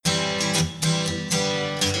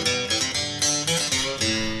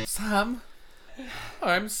Sam.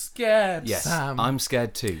 I'm scared, Yes, Sam. I'm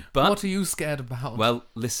scared too. But What are you scared about? well,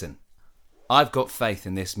 listen. I've got faith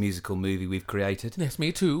in this musical movie we've created. Yes,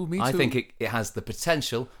 me too. I think it has the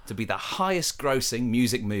potential to be the highest grossing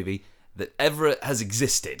music movie that ever has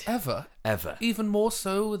existed. Ever? Ever. Even more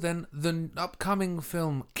so than the upcoming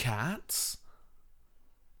film Cats?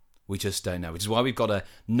 We just don't know, which is why we've got to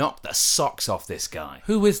knock the socks off this guy.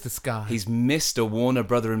 Who is this guy? He's Mr. Warner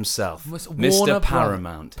Brother himself. Warner Mr. Brother-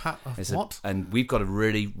 Paramount. What? And we've got to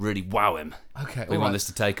really, really wow him. Okay, We all want right. this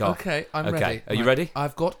to take off. Okay, I'm ready. Okay, are you Right. ready?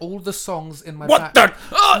 I've got all the songs in my What back.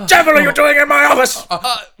 the devil are you doing in my office?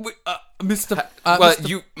 Mr. Well,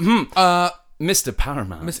 Mr. Mr.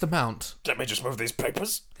 Paramount. Mr. Mount. Let me just move these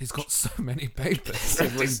papers. He's got so many papers.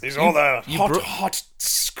 These are all the hot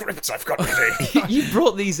scripts I've got ready. You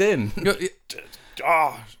brought these in. You-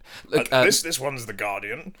 This one's The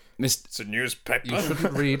Guardian. Mr. It's a newspaper. You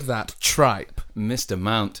shouldn't read that. Tripe. Mr.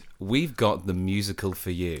 Mount, we've got the musical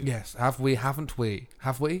for you. Yes, have we? Haven't we?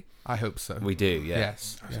 Have we? I hope so. We do, yeah.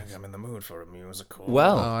 Yes. I think I'm in the mood for a musical.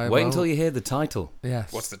 Well, Oh, wait well. until you hear the title.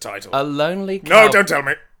 Yes. What's the title? A Lonely No, Cow- don't tell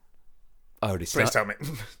me. I already Please started. tell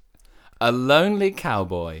me. A Lonely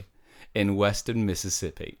Cowboy in Western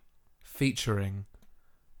Mississippi. Featuring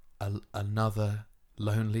another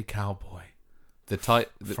lonely cowboy The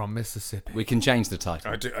title. from Mississippi. We can change the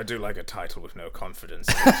title. I do like a title with no confidence.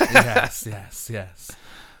 yes.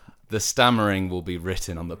 The stammering will be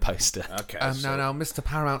written on the poster. Okay. Now, Mr.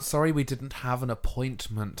 Paramount. Sorry, we didn't have an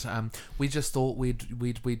appointment. We just thought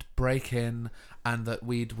we'd break in and that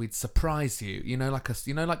we'd surprise you. You know,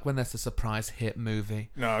 like when there's a surprise hit movie.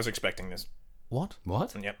 No, I was expecting this. What?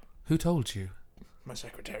 What? Yep. Who told you? My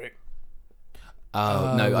secretary.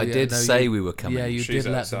 Oh, no, I yeah, did no, say you- we were coming. Yeah, you She's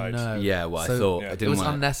did let outside. them know. Yeah, well, I So thought. yeah. I It didn't was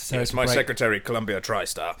want unnecessary. Yes, to my break, secretary, Columbia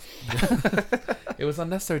TriStar. It was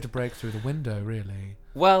unnecessary to break through the window. Really.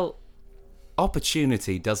 Well,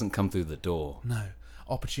 opportunity doesn't come through the door. No,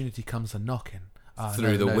 opportunity comes a knocking.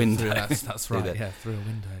 Through the window. That's Through right. the- Yeah, through a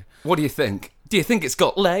window. What do you think? Do you think it's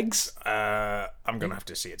got legs? I'm gonna have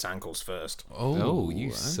to see its ankles first. Oh,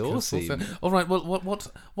 you saucy. All right. Well,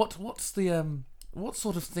 what's the what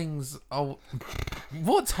sort of things? Oh,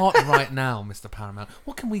 what's hot right now, Mr. Paramount?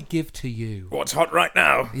 What can we give to you? What's hot right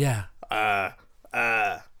now? Yeah.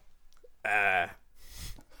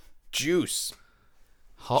 Juice.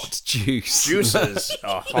 Hot juice. Juices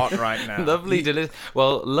are hot right now. Lovely, delicious.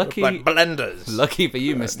 Well, lucky Like blenders. lucky for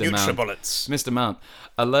you, Mr. Mount. Nutribullets. Mr. Mount,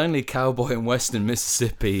 a lonely cowboy in Western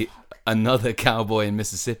Mississippi, another cowboy in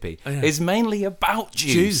Mississippi, yeah. is mainly about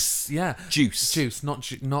juice. Yeah. Juice. Juice, not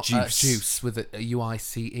Juice. juice with a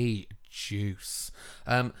UICE. Juice.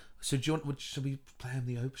 So do you want? Should we play him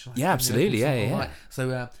the open? Shall I Yeah, play him the absolutely, open yeah, song? yeah. All right.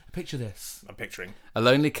 So picture this. I'm picturing. A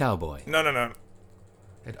lonely cowboy. No.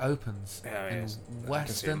 It opens Yeah, in yes. I can see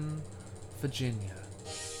Western Virginia.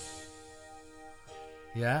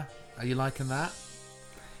 Yeah? Are you liking that?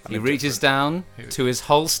 He reaches down to his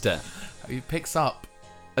holster, He picks up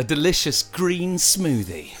a delicious green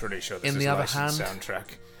smoothie. Pretty sure this In is the other licensed hand-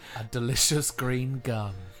 soundtrack. a delicious green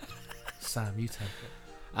gun. Sam, you take it.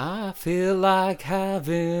 I feel like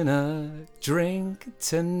having a drink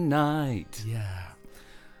tonight. Yeah.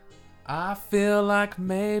 I feel like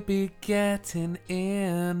maybe getting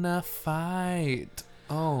in a fight.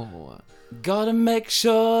 Oh. Gotta make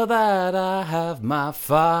sure that I have my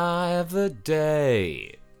 5 a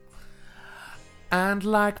day. And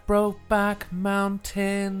like Brokeback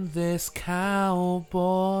Mountain, this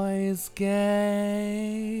cowboy's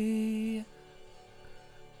gay.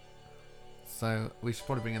 So we should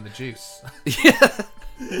probably bring in the juice.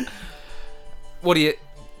 What do you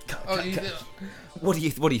Oh, what do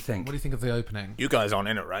you think? what do you think of the opening? You guys aren't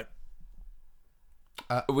in it, right?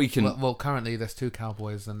 We can Well, currently there's 2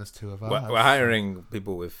 cowboys and there's 2 of us. We're hiring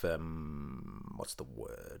people with what's the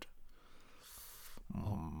word?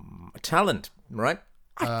 Talent, right?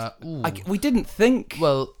 Ooh. we didn't think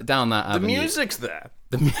Well, down that The avenue. music's there.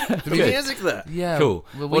 The The music there. yeah. Cool.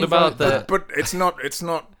 Well, What we about wrote the- that. But it's not.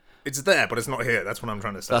 It's there, but it's not here. That's what I'm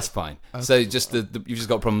trying to say. That's fine. So just the you've just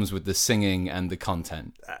got problems with the singing and the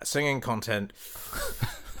content. Singing content,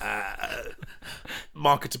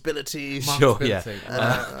 marketability. Sure, yeah.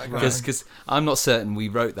 Marketability. Because I'm not certain we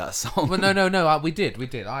wrote that song. Well, no. We did.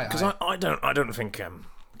 Because I don't think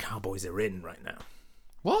cowboys are in right now.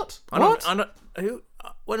 What? I don't. Who?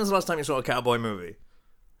 When was the last time you saw a cowboy movie?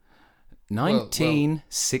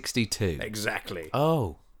 1962. Exactly.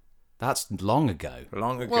 Oh, that's long ago.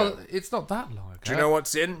 Long ago. Well, it's not that long ago. Do you know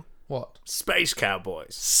what's in? What? Space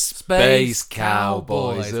Cowboys. Space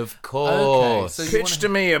Cowboys, of course. Okay, so you Pitch to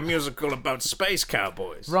me a musical about space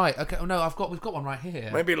cowboys. Right. Okay. Oh, no, we've got one right here.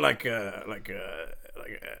 Maybe like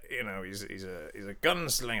he's a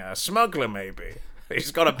gunslinger, a smuggler maybe.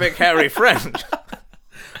 He's got a big hairy friend.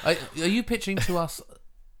 Are you pitching to us?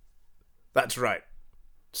 That's right.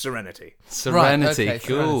 Serenity. Serenity, Right, okay,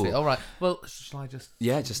 cool. Serenity. All right. Well, shall I just?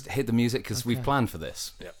 Yeah, just hit the music because we've planned for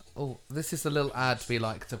this. Yeah. Oh, this is a little ad we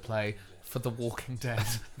like to play for The Walking Dead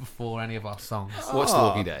before any of our songs. Watch The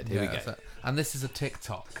Walking Dead. Here we Yeah, go. so- and this is a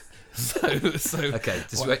TikTok. So Okay,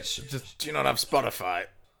 just wait. just Do you not have Spotify?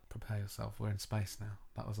 prepare yourself. We're in space now.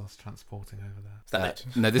 That was us transporting over there. Is that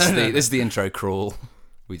it? No, this is the intro crawl.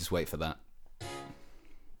 We just wait for that.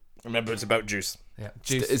 Remember, it's about juice. Yeah,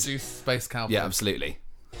 juice, space cowboy. Yeah, absolutely.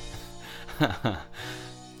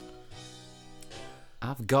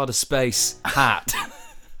 I've got a space hat.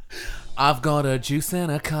 I've got a juice in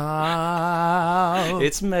a car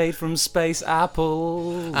It's made from space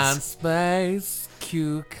apples. and space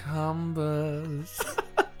cucumbers.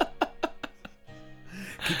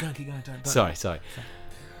 Keep going. Don't. Sorry. Here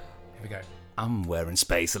we go. I'm wearing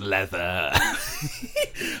space leather.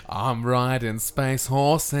 I'm riding space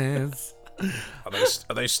horses. Are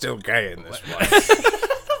they still gay in this one?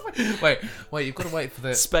 Wait, you've got to wait for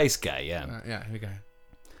the. Space gay, yeah. Yeah, here we go.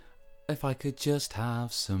 If I could just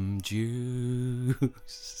have some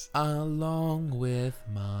juice. Along with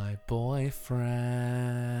my boyfriend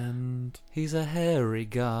He's a hairy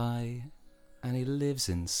guy, and he lives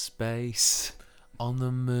in space. on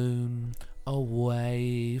the moon,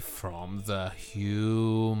 away from the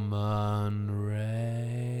human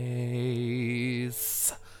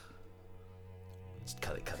race. Just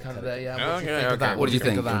cut it. There, yeah. Okay, What do you think of okay. that? What do you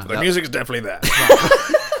think? of that? The music's definitely there.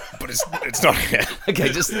 But it's not here. Okay,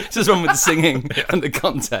 just run with the singing and the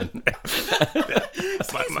content.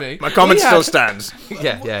 me. My comment We still had- stands.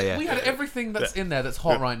 Yeah. We had everything that's in there that's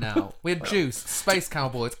hot right now. We had juice, space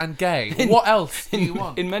cowboys, and gay. What else do you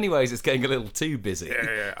want? In many ways, it's getting a little too busy.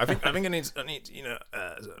 Yeah. I think I need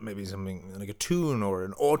maybe something like a tune or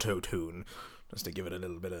an auto tune just to give it a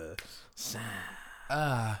little bit of.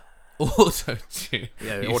 Auto tune.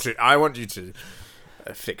 Yeah, auto. I want you to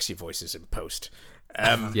fix your voices in post.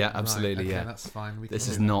 Yeah, absolutely. Right, okay, Yeah, that's fine. We this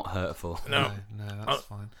can is do not hurtful. No, that. No, that's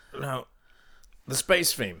fine. now the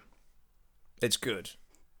space theme. It's good.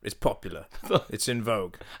 It's popular. It's in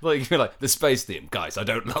vogue. Like you're like the space theme, guys. I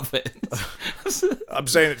don't love it. I'm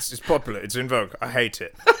saying it's popular. It's in vogue. I hate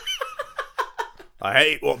it. I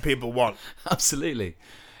hate what people want. Absolutely.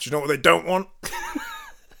 Do you know what they don't want?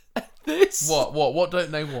 This. What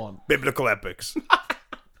don't they want? Biblical epics.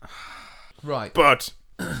 Right. But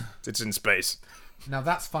it's in space. Now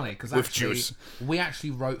that's funny because With actually juice. we actually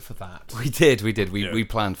wrote for that. We did. We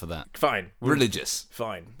planned for that. Fine. Religious.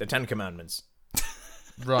 Fine. The Ten Commandments.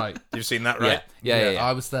 Right. You've seen that, right? Yeah.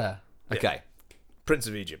 I was there. Okay. Prince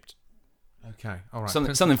of Egypt. Okay. All right.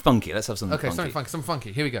 Something funky. Let's have something Okay, funky. something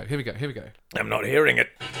funky. Here we go. I'm not hearing it.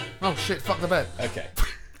 Oh shit! Fuck the bed. Okay.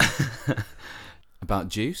 About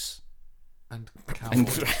juice. And cowboy.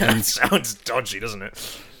 That sounds dodgy, doesn't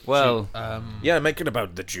it? Well, Yeah, make it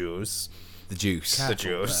about the Jews. the juice. The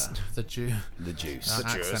juice. The Jew. The juice. That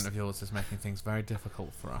The juice. accent of yours is making things very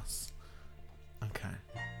difficult for us. Okay.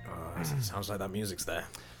 Oh, sounds like that music's there.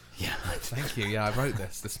 Yeah. Thank you. Yeah, I wrote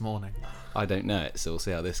this morning. I don't know it, so we'll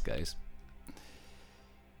see how this goes.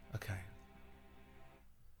 Okay.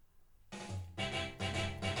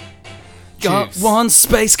 Got Juice. one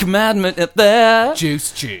space commandment up there.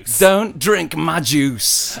 Juice. Don't drink my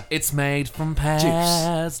juice. It's made from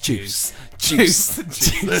pears. Juice. Juice in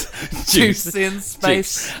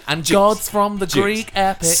space. Juice. And gods from the Greek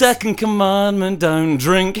epic. Second commandment, don't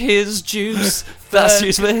drink his juice. That's Third-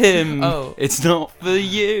 just for him. Oh. It's not for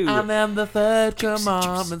you. And then the third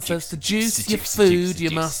commandment says to juice your food. You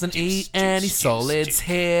mustn't eat any solids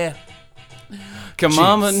here.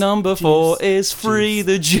 Commandment Juice. number 4 is free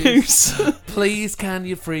the juice. Please, can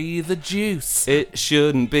you free the juice? It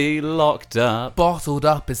shouldn't be locked up, Bottled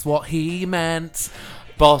up is what he meant.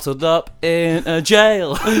 bottled up in a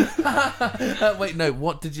jail. Wait, no.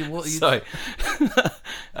 What are you? Sorry.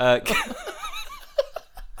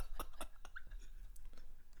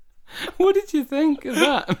 What did you think of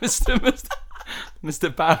that,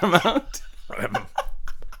 Mr. Paramount?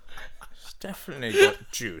 It's definitely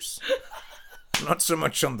got juice. Not so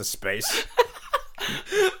much on the space.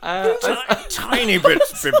 Tiny bit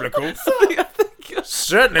biblical.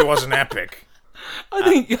 Certainly wasn't epic.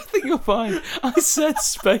 I think you're fine. I said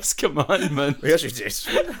space commandment. Yes, you did.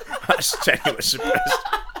 That's tenuous at best.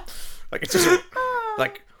 Like it doesn't.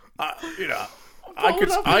 Like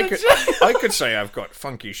I could say I've got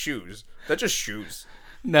funky shoes. They're just shoes.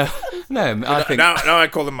 No, I think, Now I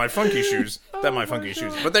call them my funky shoes. They're my funky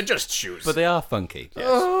shoes, but they're just shoes. but they are funky.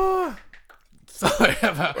 Sorry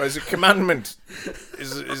about. Whereas a commandment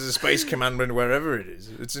is a space commandment wherever it is.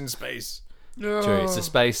 It's in space. True, it's a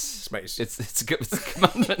space. Space. It's a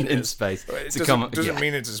commandment in space. It It's doesn't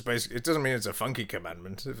mean it's a space. It doesn't mean it's a funky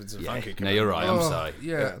commandment. If it's a funky No, commandment. you're right. I'm sorry.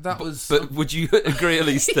 Yeah, that was. But would you agree at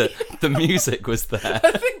least that the music was there?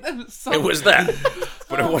 I think there was some. It was there,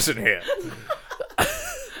 but it wasn't here.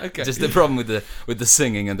 Okay. Just the problem with the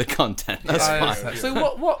singing and the content. That's I fine. understand. So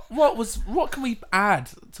what can we add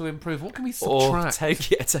to improve? What can we Or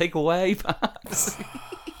subtract? take away, perhaps.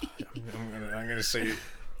 I'm gonna say,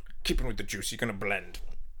 keeping with the juice, you're gonna blend.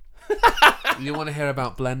 You want to hear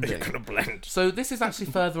about blending? You're gonna blend. So this is actually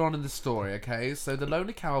further on in the story, okay? So the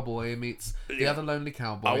lonely cowboy meets the other lonely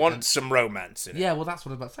cowboy. I want and- some romance in it. Yeah, well, that's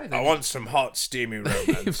what I was about to say. They I want some hot, steamy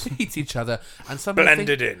romance. meet each other, and suddenly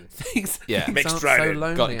Blended in. things Yeah. Mixed aren't right so in.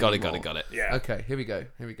 lonely Got it. anymore. Yeah. Okay, here we go.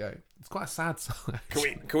 It's quite a sad song.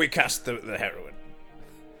 Can we cast the heroine?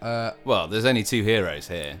 Well, there's only two heroes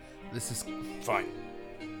here. This is Fine.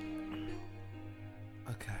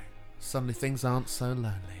 okay. Suddenly things aren't so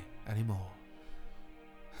lonely anymore.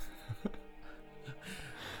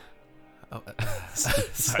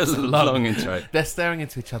 It's a long intro. They're staring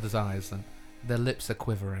into each other's eyes, and their lips are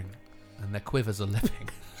quivering, and their quivers are lipping.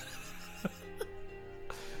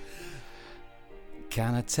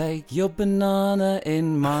 Can I take your banana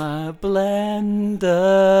in my blender?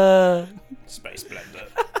 Space blender.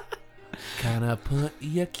 Can I put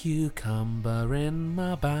your cucumber in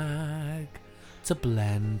my bag to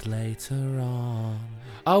blend later on?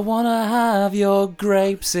 I wanna have your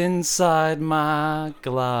grapes inside my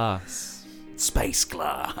glass. Space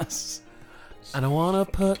glass. And I wanna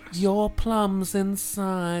put your plums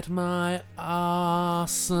inside my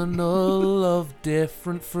arsenal of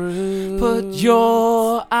different fruit. Put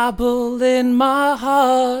your apple in my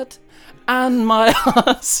heart and my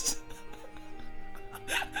ass.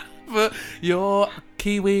 Put your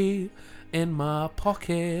kiwi in my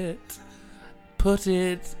pocket. Put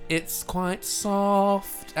it's quite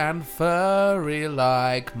soft and furry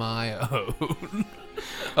like my own.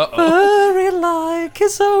 Furry like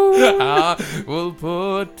his own. We'll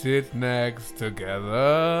put it next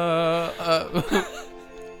together.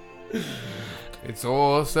 It's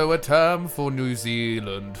also a term for New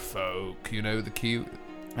Zealand folk. You know, the cute.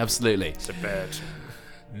 Absolutely. It's a bird.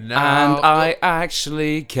 Now, And I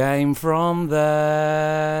actually came from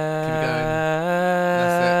there. Keep going.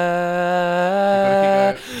 That's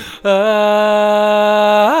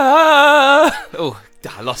it. Oh,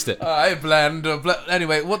 I lost it. I blend.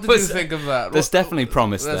 Anyway, what did you think of that? There's definitely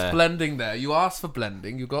promise There's there. blending there. You asked for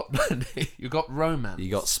blending. You got blending. You got romance. You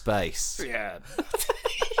got space. Yeah.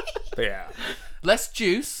 Yeah. less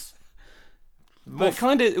juice. But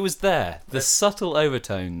kind of, it was there. The subtle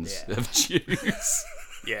overtones Yeah. of juice.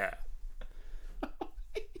 Yeah.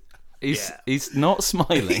 He's not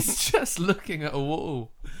smiling. He's just looking at a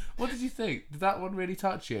wall. What did you think? Did that one really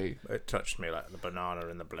touch you? It touched me like the banana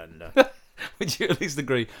in the blender. Would you at least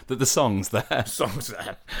agree that the song's there? Song's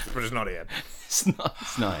there, but it's not here. It's not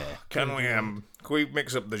here. Can we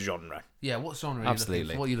mix up the genre? Yeah, what genre are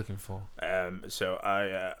Absolutely. you looking for? What are you looking for? So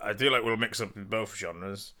I do like we'll mix up both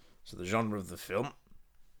genres. So the genre of the film,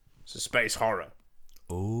 so space horror.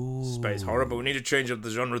 Ooh. Space horror, but we need to change up the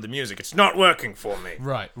genre of the music. It's not working for me.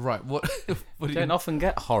 Right. What? What do You you? don't often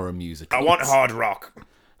get horror music. I want hard rock.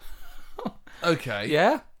 Okay.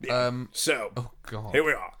 Yeah? So Oh God. here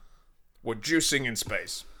we are. We're juicing in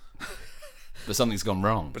space, But something's gone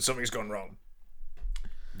wrong. but something's gone wrong.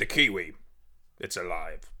 The kiwi, it's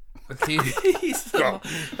alive. Go.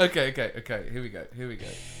 Okay. Here we go.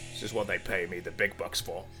 This is what they pay me the big bucks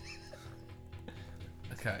for.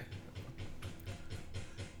 Okay.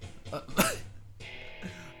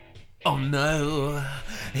 Oh no!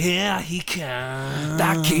 Here he comes.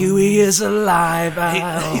 That kiwi is alive.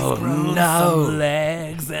 He's Oh grown no. some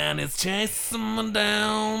legs and it's chasing me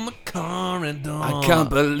down the corridor. I can't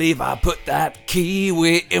believe I put that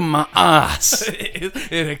kiwi in my ass. Is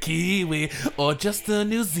it a Kiwi or just a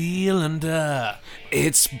New Zealander?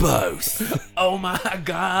 It's both. Oh my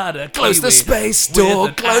God! A Close the Kiwi space with door,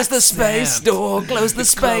 an close the space accent. door, close the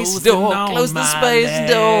It's space closing door, on close the my space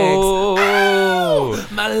legs. door.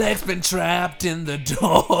 My leg's been trapped in the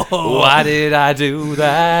door. Why did I do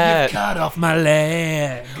that? Cut off my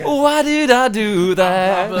leg. Why did I do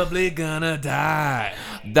that? Probably gonna die.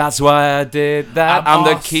 That's why I did that. I'm I'm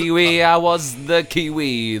the awesome. kiwi. I was the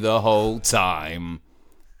kiwi the whole time.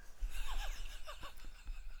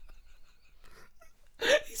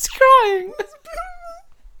 He's crying.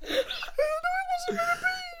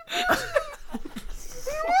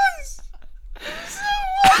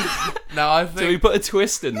 Now I So we think put a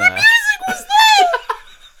twist in there.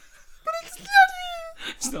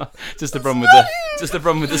 Just the problem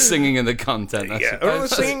with the singing and the content. I Yeah, suppose.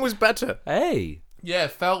 the singing was better. Hey, Yeah,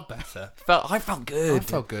 it felt better. I felt good. I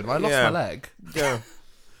felt good. I lost Yeah. my leg. Yeah.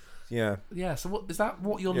 Yeah. Yeah. So what is that?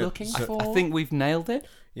 What you're Yeah, looking so- for? I think we've nailed it.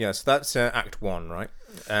 Yes, that's Act 1, right?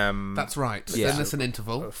 that's right. Yeah. Then there's an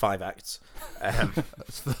interval. 5 acts.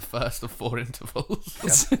 It's the first of 4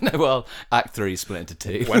 intervals. No, well, Act 3 is split into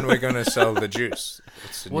 2. When we're going to sell the juice.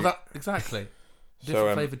 It's a Well, new- that exactly. Different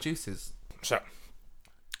So, flavored juices. So,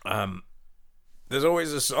 there's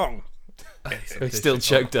always a song We're still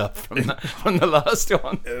choked up from the last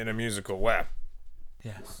one. in a musical where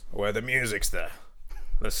Yes. the music's there,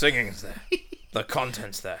 the singing's there, the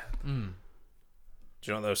content's there. Do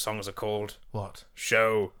you know what those songs are called? What?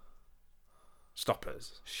 Show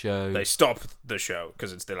stoppers. Show. They stop the show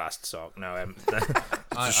because it's the last song. No, it's a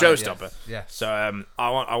Yes. showstopper. Yes. So I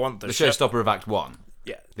want the, The showstopper of Act 1.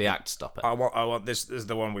 Yeah, The act stopper. I want this is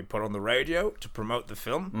the one we put on the radio to promote the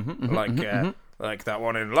film, like that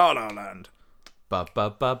one in La La Land. Ba, ba,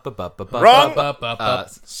 ba, ba, ba, ba, ba, Wrong. ba, ba.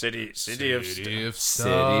 City of City of City of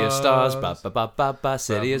Stars. Ba, ba, ba, ba, ba.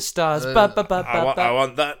 City of Stars. Ba, ba, ba, I ba, ba.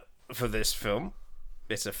 want that for this film.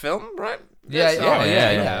 It's a film, right? Yeah,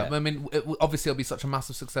 Yes. yeah. I mean, obviously, it'll be such a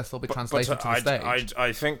massive success. It'll be translated to the stage.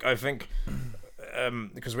 I think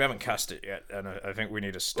because we haven't cast it yet, and I think we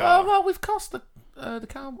need a star. Well, we've cast the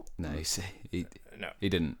cowboy. No, you see, he No.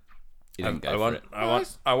 didn't. He didn't go I for want, it.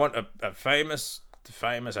 I want a famous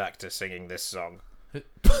actor singing this song.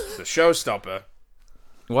 It's the showstopper.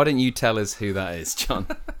 Why don't you tell us who that is, John?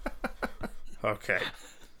 Okay.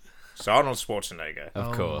 It's Arnold Schwarzenegger.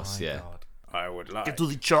 Of course, my yeah. God. I would like.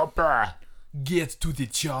 the chopper. Get to the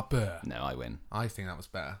chopper. No, I win. I think that was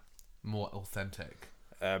better, more authentic.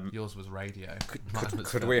 Yours was radio. Mine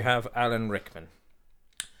was Could film. we have Alan Rickman?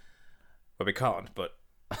 Well, we can't, but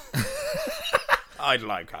I'd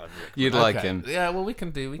like Alan Rickman. You'd like him. Yeah, well, we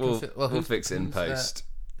can do. We can. We'll, sit, we'll who's- fix it in who's, post.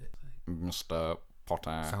 Mr.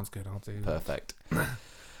 Potter. Sounds good. I'll do. Perfect.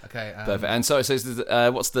 Okay. Perfect. And so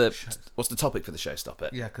what's the topic for the showstopper?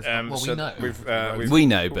 Yeah, because So we know. We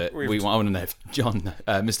know, but we've- I want to know if John,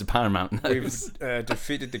 Mr. Paramount, knows. We've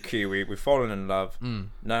defeated the Kiwi. We've fallen in love.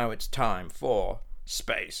 Now it's time for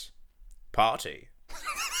space party.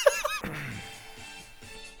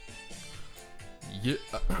 Yeah,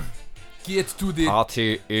 get to the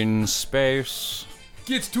Party in space.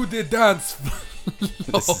 get to the dance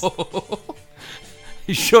floor.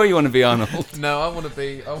 You sure you want to be Arnold? No, I want to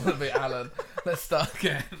be Alan. Let's start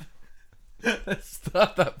again. Let's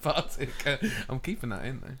start that party again. I'm keeping that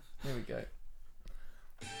in though. Here we go.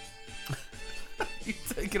 You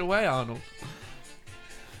take it away, Arnold.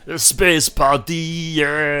 Space party,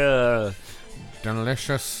 yeah.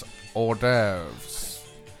 Delicious hors d'oeuvres.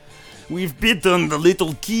 We've bitten the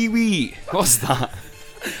little kiwi. What's that?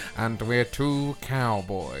 And we're 2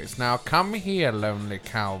 cowboys. Now come here, lonely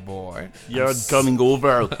cowboy. You're coming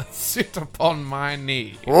over. Sit upon my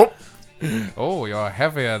knee. Oh. Oh, you're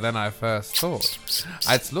heavier than I first thought.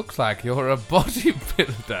 It looks like you're a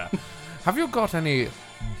bodybuilder. Have you got any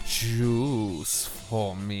juice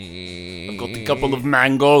for me? Got a couple of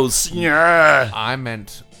mangoes. Yeah. I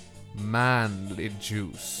meant manly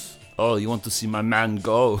juice. Oh, you want to see my man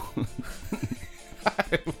go?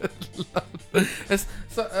 No,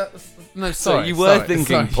 So sorry. you were sorry, thinking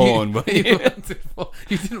sorry. porn, weren't you?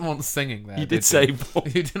 You didn't want singing there. You did you? say porn.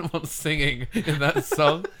 You didn't want singing in that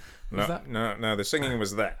song. No, the singing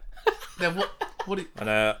was there. Then what?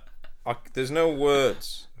 And there's no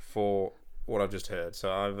words for what I've just heard.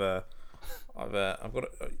 So I've got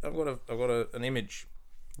an image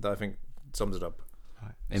that I think sums it up.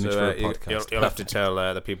 Image So, for a podcast. You'll have to tell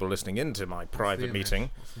the people listening into my private meeting.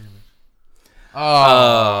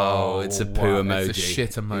 Oh, it's a poo wow, emoji. It's a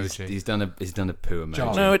shit emoji. He's done a poo emoji.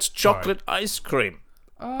 John. No, it's chocolate ice cream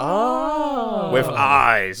Oh. with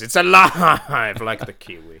eyes. It's alive like the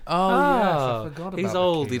kiwi. Oh, yes, I forgot about He's the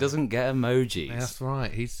old. key. He doesn't get emojis. Yeah, that's right.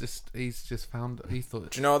 He's just found. He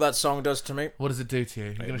thought. Do you know what that song does to me? What does it do to you?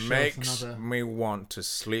 You're gonna It show makes us another. me want to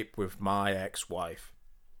sleep with my ex-wife,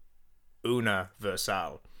 Una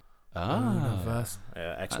Versal. Universe.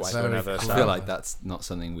 Ex-wife very Una cool. I Versal. feel like that's not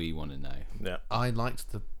something we want to know. Yeah, I liked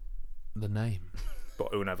the name.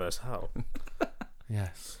 but Una Versal.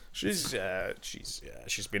 Yes. She's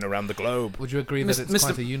been around the globe. Would you agree that it's Mr.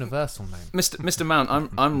 quite a universal name? Mr. Mount,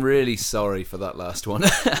 I'm really sorry for that last one.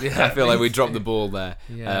 I feel like we dropped the ball there.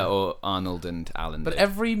 Yeah. Or Arnold and Alan. But did.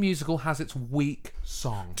 every musical has its weak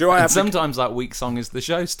song. Do I And have to... sometimes that weak song is the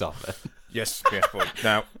showstopper. Yes, boy.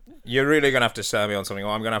 Now, you're really going to have to sell me on something,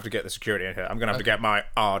 or I'm going to have to get the security in here. I'm going to have to get my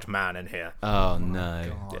art man in here. Oh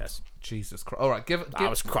no. God. Yes. Jesus Christ. All right, give. I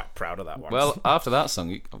was quite proud of that one. Well, after that song,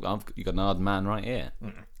 you got an odd man right here.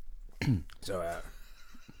 So,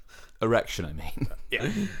 Erection, I mean.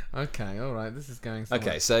 yeah. Okay, all right. This is going somewhere.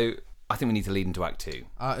 Okay, so I think we need to lead into Act 2. It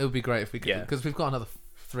would be great if we could, Yeah. because we've got another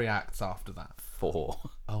 3 acts after that. 4.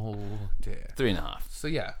 Oh dear. 3.5. So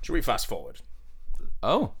yeah. Should we fast forward?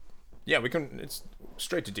 Oh. Yeah, we can. It's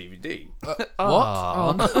straight to DVD. What?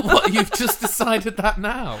 Oh no! What? You've just decided that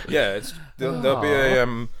now? Yeah, there'll be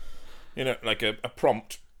a like a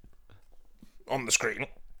prompt on the screen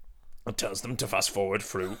that tells them to fast forward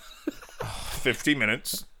through 50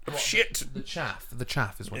 minutes of shit. The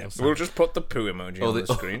chaff is what Yeah, you're saying. we'll just put the poo emoji on the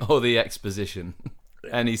screen. Or the exposition.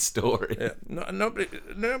 Any story. Yeah,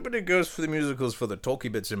 nobody goes for the musicals for the talky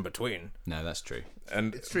bits in between. No, that's true.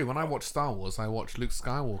 And It's true. When I watched Star Wars, I watched Luke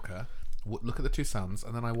Skywalker look at the 2 suns,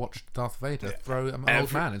 and then I watched Darth Vader throw an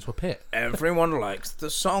old man into a pit. everyone likes the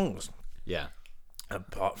songs, Yeah.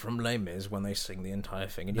 apart from Les Mis when they sing the entire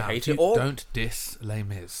thing, and you Now, hate you it all. Don't diss Les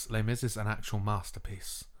Mis. Les Mis is an actual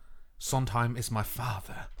masterpiece. Sondheim is my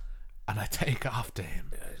father, and I take after him.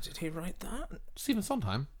 Did he write that? Stephen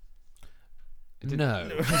Sondheim? No.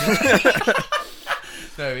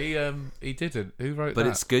 No, he didn't. Who wrote But that?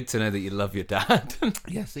 it's good to know that you love your dad.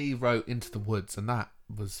 Yes, he wrote Into the Woods, and that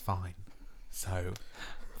was fine. So,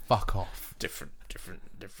 fuck off. Different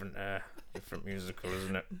musical,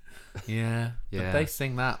 isn't it? Yeah, Yeah. But they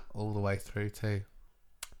sing that all the way through too.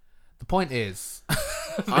 The point is,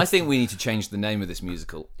 I think we need to change the name of this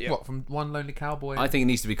musical. Yeah. what, from One Lonely Cowboy? I think it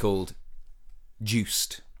needs to be called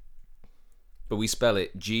Juiced. But we spell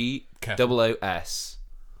it G-O-O-S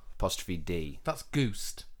apostrophe D. That's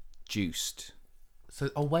Goosed. Juiced. So,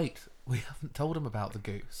 oh wait, we haven't told him about the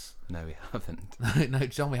goose. No, we haven't. No,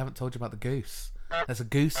 John, we haven't told you about the goose. There's a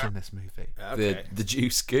goose in this movie. Okay. The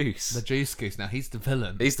Juice Goose. The juice goose. Now he's the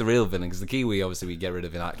villain. He's the real villain, because the Kiwi, obviously, we get rid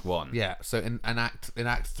of in Act 1. Yeah. So in Act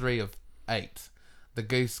 3 of 8, the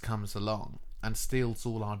goose comes along and steals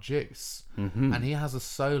all our juice, and he has a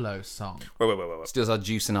solo song. Wait. Steals our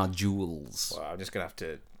juice and our jewels. Well, I'm just gonna have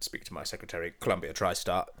to speak to my secretary, Columbia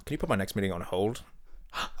TriStar. Can you put my next meeting on hold?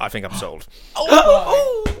 I think I'm sold.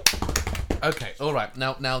 Okay, all right.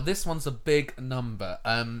 Now this one's a big number.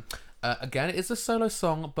 Again, it is a solo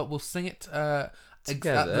song, but we'll sing it at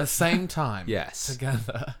Together. the same time. Yes.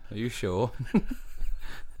 Together. Are you sure?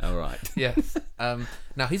 All right. Yes.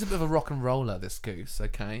 Now he's a bit of a rock and roller, this goose.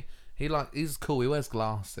 Okay. He's cool. He wears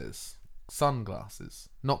glasses, sunglasses,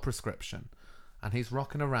 not prescription, and he's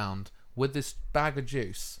rocking around with this bag of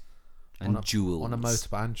juice And jewels. on a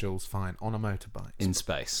motorbike. And jewels, fine, on a motorbike. In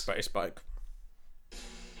space. Space bike.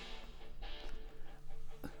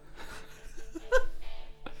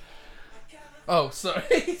 Oh,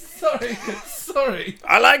 sorry, sorry.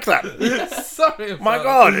 I like that. Sorry. My about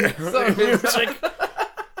God, it. Sorry. the music,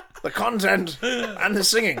 the content, and the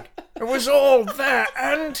singing. It was all there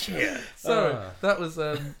and here. Sorry. That was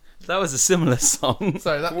That was a similar song.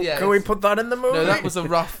 Sorry. That yeah. Can we it's- put that in the movie? No, that was a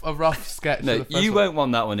rough sketch. No, of the first you one. won't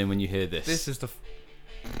want that one in when you hear this. This is the.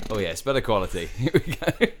 Oh yeah, it's better quality. Here we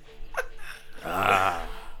go.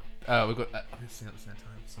 Oh, we've got. We'll sing at the same time.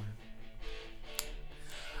 Sorry.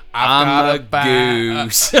 I'm a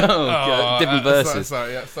goose. Oh, God. Different verses.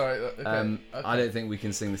 Sorry. Okay. Okay. I don't think we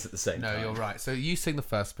can sing this at the same No, time. you're right. So you sing the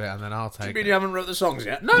first bit, and then I'll You take. mean it. you haven't wrote the songs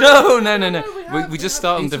yet? No. We just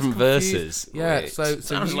start on He's just different confused. verses. Yeah. Right. So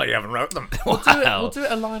Sounds you- like you haven't wrote them. we'll do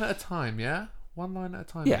it a line at a time. Yeah. One line at a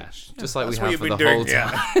time. Yeah, each. just like we That's what have you've for the been whole doing,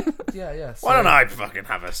 time. yeah. Yeah. Why don't I fucking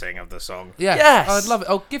have a sing of the song? Yeah. Yes! I'd love it.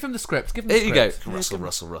 Oh, give him the script. Give him the Here you go. script. Yeah,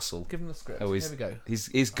 Russell. Give him the script. Oh, Here we go.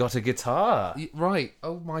 He's got a guitar. Right.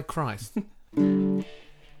 Oh my Christ. Here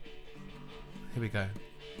we go.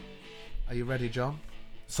 Are you ready, John?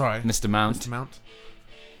 Sorry, Mr. Mount. Mr. Mount.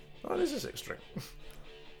 Oh, this is 6 string.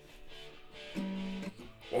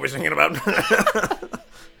 What are we singing about?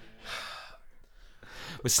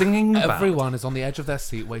 We're singing about Everyone is on the edge of their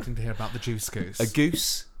seat waiting to hear about the juice goose. a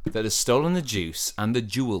goose that has stolen the juice and the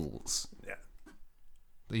jewels. Yeah.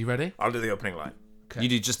 Are you ready? I'll do the opening line. Okay. You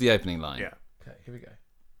do just the opening line. Yeah. Okay, here we go.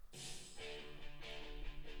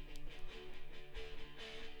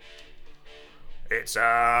 It's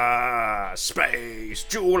a space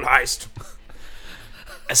jewel heist.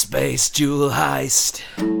 A space jewel heist.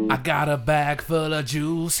 I got a bag full of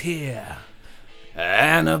jewels here.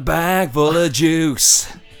 And a bag full of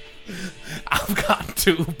juice. I've got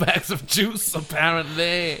 2 bags of juice,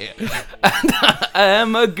 apparently. I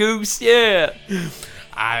am a goose, yeah.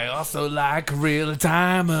 I also like real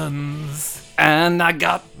diamonds. And I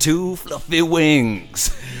got 2 fluffy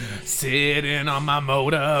wings. Sitting on my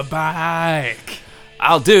motorbike.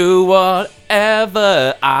 I'll do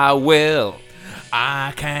whatever I will.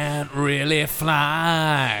 I can't really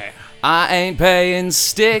fly. I ain't paying,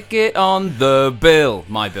 stick it on the bill.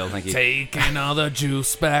 My bill, thank you. Taking all the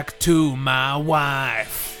juice back to my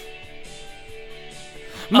wife.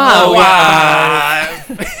 My wife,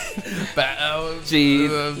 wife. she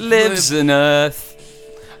lives on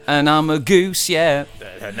Earth, and I'm a goose, yeah.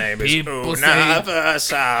 Her name is People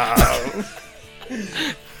Universal.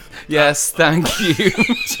 Yes, thank you,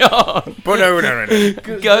 John. Put Una in it.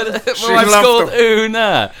 Good. My wife's loved called them.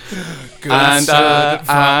 Una, and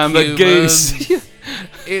I'm a goose.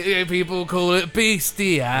 People call it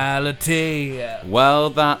bestiality. Well,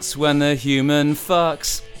 that's when the human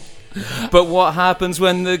fucks. But what happens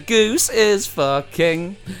when the goose is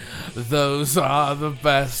fucking? Those are the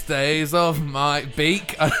best days of my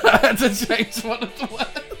beak. I had to change one of the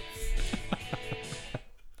words.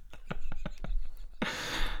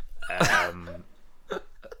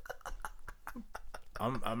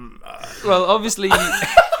 Well, obviously,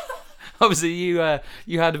 you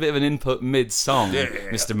had a bit of an input mid-song,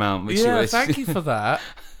 Mr. Mount. Which Yeah, you was, thank you for that.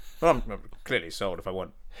 Well, I'm clearly sold if I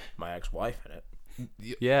want my ex-wife in it.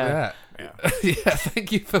 Yeah. Yeah. Yeah,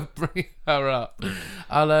 thank you for bringing her up.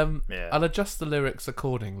 I'll adjust the lyrics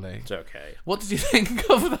accordingly. It's okay. What did you think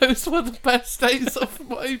of those were the best days of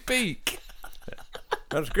my beak?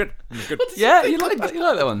 That was good. It was good. Yeah, you like that? You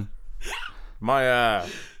like that one?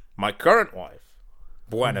 My current wife,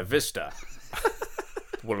 Buena Vista,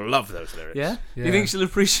 will love those lyrics. Yeah? Yeah. You think she'll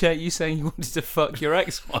appreciate you saying you wanted to fuck your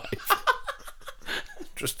ex-wife?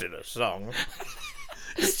 Just in a song.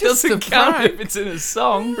 It's Doesn't a count prank. if it's in a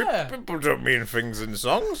song. Yeah. People don't mean things in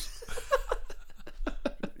songs.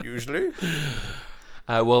 Usually.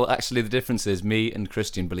 Well, actually, the difference is me and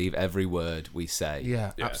Christian believe every word we say.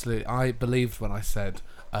 Yeah, absolutely. I believed when I said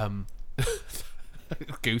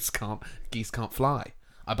geese can't fly.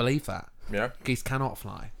 I believe that. Yeah. Geese cannot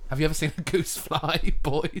fly. Have you ever seen a goose fly,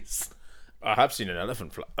 boys? I have seen an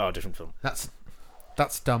elephant fly. Oh, different film. That's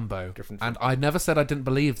Dumbo. Different And I never said I didn't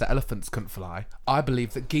believe that elephants couldn't fly. I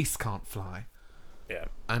believe that geese can't fly. Yeah.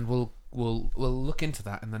 And we'll look into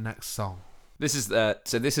that in the next song. This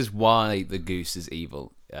is why the goose is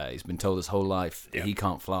evil. He's been told his whole life that he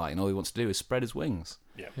can't fly, and all he wants to do is spread his wings,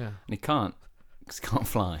 Yeah. Yeah. and he can't because he can't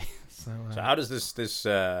fly. So, So how does this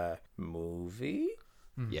movie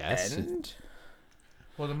Yes. end?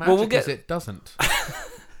 well, the magic we'll get- is it doesn't.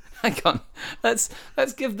 Hang on. Let's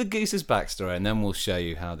give the goose's backstory, and then we'll show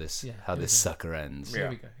you how this Yeah, how here we this go. sucker ends. Yeah. Here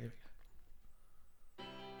we go.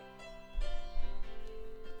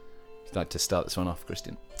 Would you like to start this one off,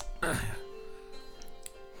 Christian?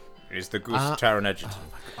 Is the goose Taron Egerton?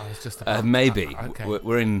 I was just Maybe. Okay.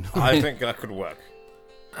 We're in. I think that could work.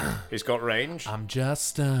 He's got range. I'm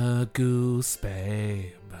just a goose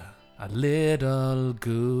babe, a little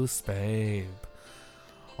goose babe.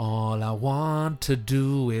 All I want to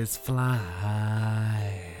do is fly,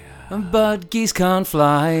 But geese can't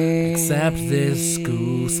fly. except this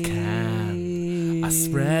goose can. I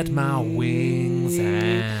spread my wings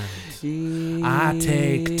and I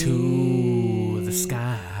take to the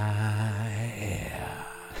sky.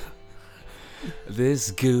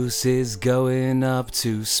 This goose is going up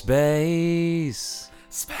to space.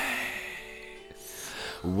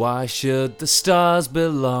 Why should the stars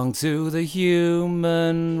belong to the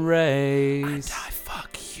human race? I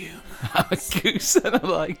fuck you. I'm a goose and I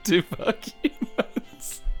like to fuck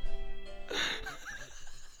humans.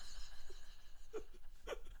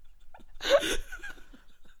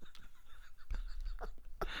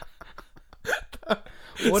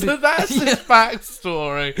 So that's his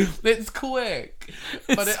backstory. It's quick,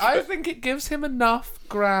 but I think it gives him enough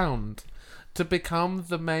ground to become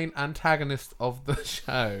the main antagonist of the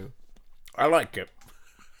show. I like it.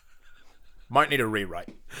 Might need a rewrite.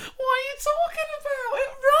 What are you talking about?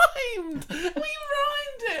 It rhymed. We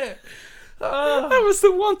rhymed it. That was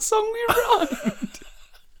the one song we rhymed.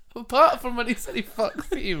 Apart from when he said he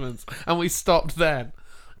fucks humans, and we stopped then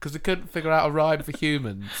because we couldn't figure out a rhyme for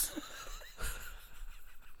humans.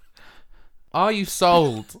 Are you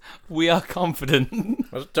sold? We are confident.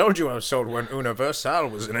 I told you I was sold when Universal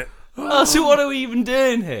was in it. Oh, so what are we even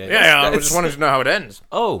doing here? Yeah, I just wanted to know how it ends.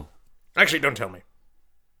 Oh, Actually, don't tell me.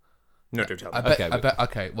 No, don't tell me. I bet.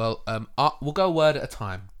 Okay, well, we'll go a word at a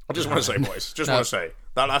time. I just want to say, boys, No. want to say,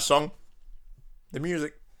 that last song, the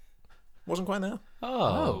music wasn't quite there.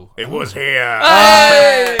 oh. It was here.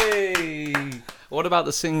 Hey! What about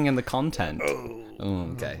the singing and the content?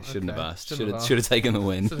 Oh, okay. Shouldn't have asked. Shouldn't have Should have taken the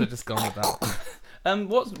win. Should have just gone with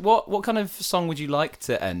that. What kind of song would you like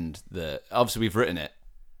to end the? Obviously, we've written it,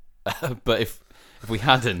 but if we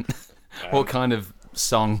hadn't, what kind of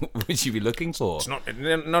song would you be looking for? It's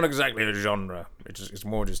not exactly a genre. It's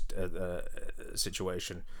more just a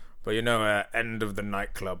situation. But end of the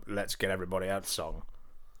nightclub, let's get everybody out song.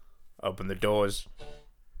 Open the doors,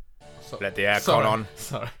 let the aircon on.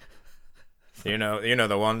 Sorry. You know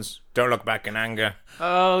the ones. Don't look back in anger.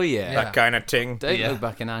 Oh yeah. That kind of ting. Don't Yeah. look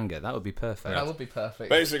back in anger. That would be perfect. That would be perfect.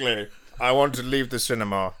 Basically, I want to leave the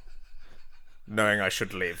cinema knowing I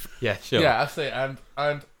should leave. Yeah, sure. Yeah, absolutely. And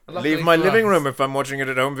luckily Leave my for living us, room if I'm watching it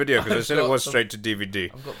at home video, because I I've said it got was the- straight to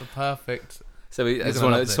DVD. I've got the perfect. So I just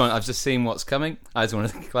gonna want love to. I've just seen what's coming. I just want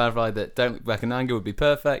to clarify that "Don't Look Back in Anger" would be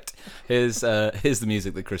perfect. Here's the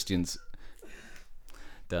music that Christian's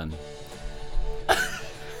done.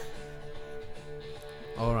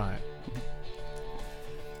 All right.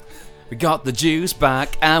 We got the juice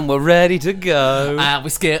back and we're ready to go. And we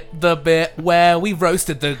skipped the bit where we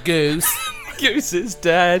roasted the goose. Goose is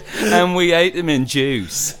dead and we ate him in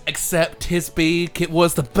juice. Except his beak, it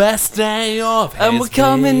was the best day of his And we're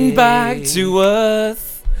coming beak. back to earth.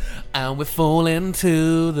 And we're falling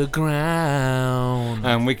to the ground.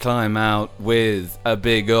 And we climb out with a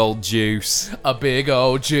big old juice. A big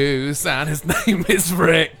old juice, and his name is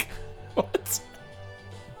Rick. What?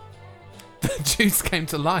 The juice came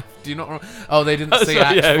to life. Do you not? Oh, they didn't see sorry,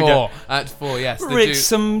 Act yeah, 4. okay. Act 4, yes. The Rick's juice.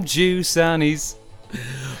 some juice and he's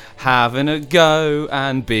having a go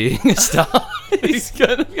and being a star. He's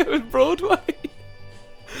gonna go with Broadway.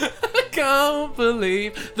 I can't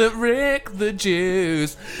believe that Rick the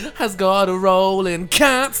Juice has got a role in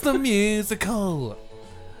Cats the Musical.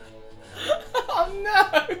 Oh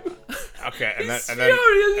no! Okay, and then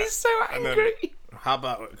Furious, he's so and then- angry. how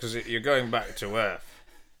about, because you're going back to Earth?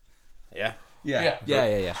 Yeah. Yeah.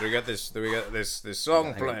 Yeah. So we get this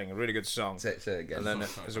song playing, a really good song, Say it again. and then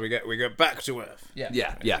so we get back to Earth. Yeah.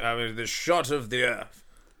 Yeah. I mean, the shot of the Earth,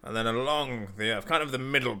 and then along the Earth, kind of the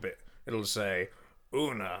middle bit, it'll say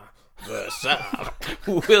 "Una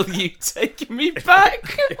Versal." Will you take me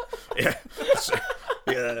back? Yeah, so,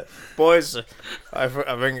 yeah, boys. I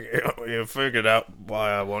think you figured out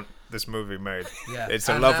why I want this movie made. Yeah. It's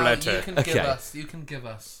a And love now letter. You can Okay. give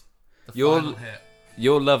us the Your- final hit.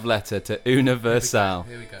 Your love letter to Una Versal.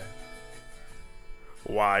 Here we go.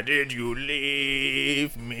 Why did you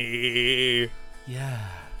leave me? Yeah.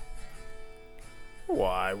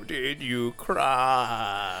 Why did you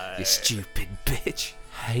cry? You stupid bitch.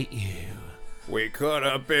 Hate you. We could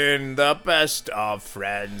have been the best of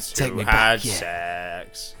friends Take who me had back, yeah.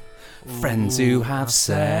 sex. Friends who have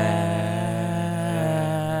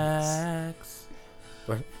Sex.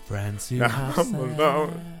 What? Friends who Now have I'm sex.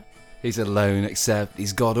 alone. He's alone except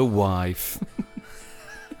he's got a wife.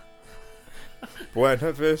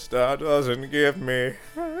 Buena Vista doesn't give me,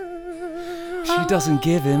 She doesn't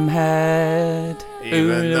give him head. even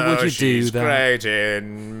Una, though would you she's do that? great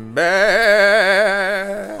in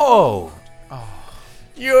bed. Oh!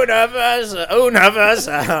 Universal.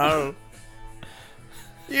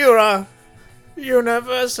 You are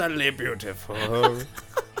universally beautiful.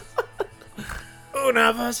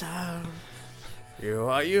 Universal. You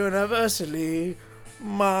are universally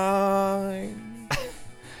mine.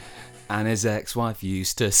 And his ex-wife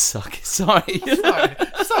used to suck it. Sorry.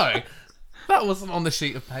 Sorry. That wasn't on the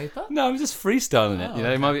sheet of paper. No, I'm just freestyling it. You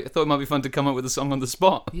know, I thought it might be fun to come up with a song on the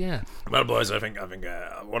spot. Yeah. Well, boys, I think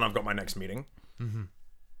one, I've got my next meeting. Mm-hmm.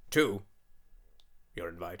 2, you're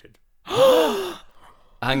invited.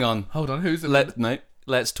 Hang on. Oh. Hold on. Who's it?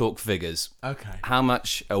 Let's talk figures. Okay. How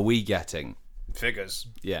much are we getting? Figures.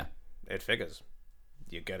 Yeah. It figures.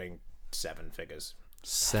 You're getting 7 figures.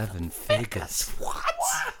 7 figures. What?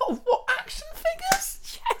 Wow, what action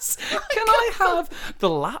figures? Yes. Can I have the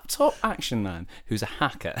laptop action man who's a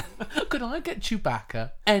hacker? Could I get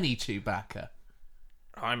Chewbacca? Any Chewbacca?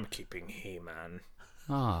 I'm keeping He-Man.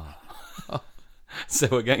 Ah. So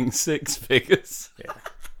we're getting 6 figures. Yeah.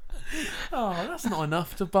 Oh, that's not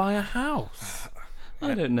enough to buy a house.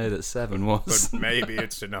 I don't know that 7 was. But maybe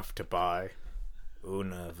it's enough to buy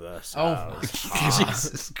Universal. Oh,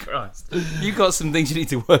 Jesus Christ. You got some things you need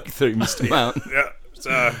to work through, Mr. Mount. Yeah.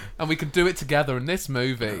 So and we can do it together in this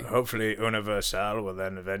movie. hopefully Universal will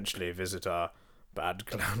then eventually visit our Bad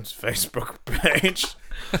Clowns Facebook page.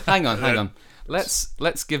 Hang on.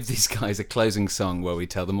 Let's give these guys a closing song where we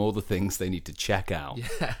tell them all the things they need to check out.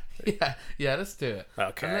 Yeah. Let's do it.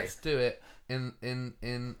 Okay. And let's do it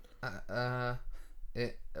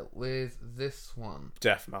it with this one.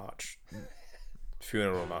 Death March.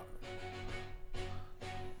 Funeral March.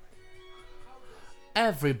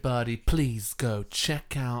 Everybody, please go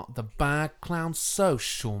check out the Bad Clown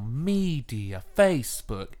social media: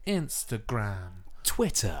 Facebook, Instagram,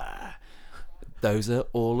 Twitter. Those are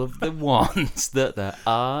all of the ones that there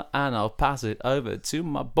are, and I'll pass it over to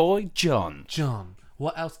my boy John. John.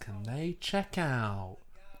 What else can they check out?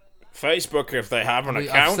 Facebook if they have an I've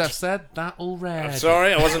account. said that already. I'm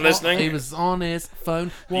sorry, I wasn't listening. He was on his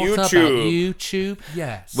phone. What YouTube. about YouTube?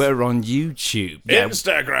 Yes. We're on YouTube. Yeah.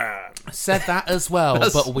 Instagram. Said that as well,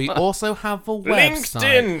 but we also have a website.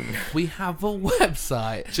 LinkedIn. We have a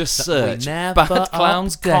website. Just that search we never Bad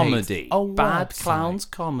Clowns update. Comedy. A Bad website. Clowns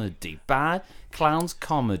Comedy. Bad Clowns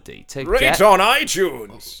Comedy. To Rate get on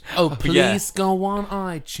iTunes. Oh, please yeah. go on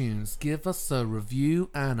iTunes, give us a review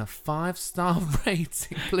and a 5-star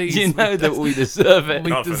rating, please. you know that we deserve it. we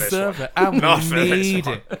Not for this deserve one. it, and Not we for this need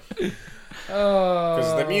one. it.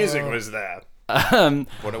 Because the music was there. But it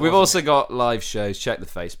We've wasn't. also got live shows. Check the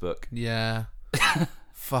Facebook. Yeah.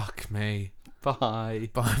 Fuck me. Bye.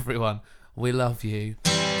 Bye, everyone. We love you.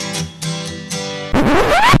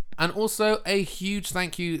 And also a huge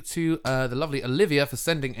thank you to the lovely Olivia for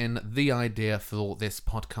sending in the idea for this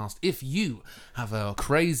podcast. If you have a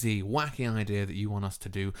crazy, wacky idea that you want us to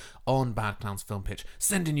do on Bad Clowns Film Pitch,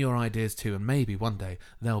 send in your ideas too, and maybe one day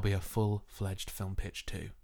there'll be a full-fledged film pitch too.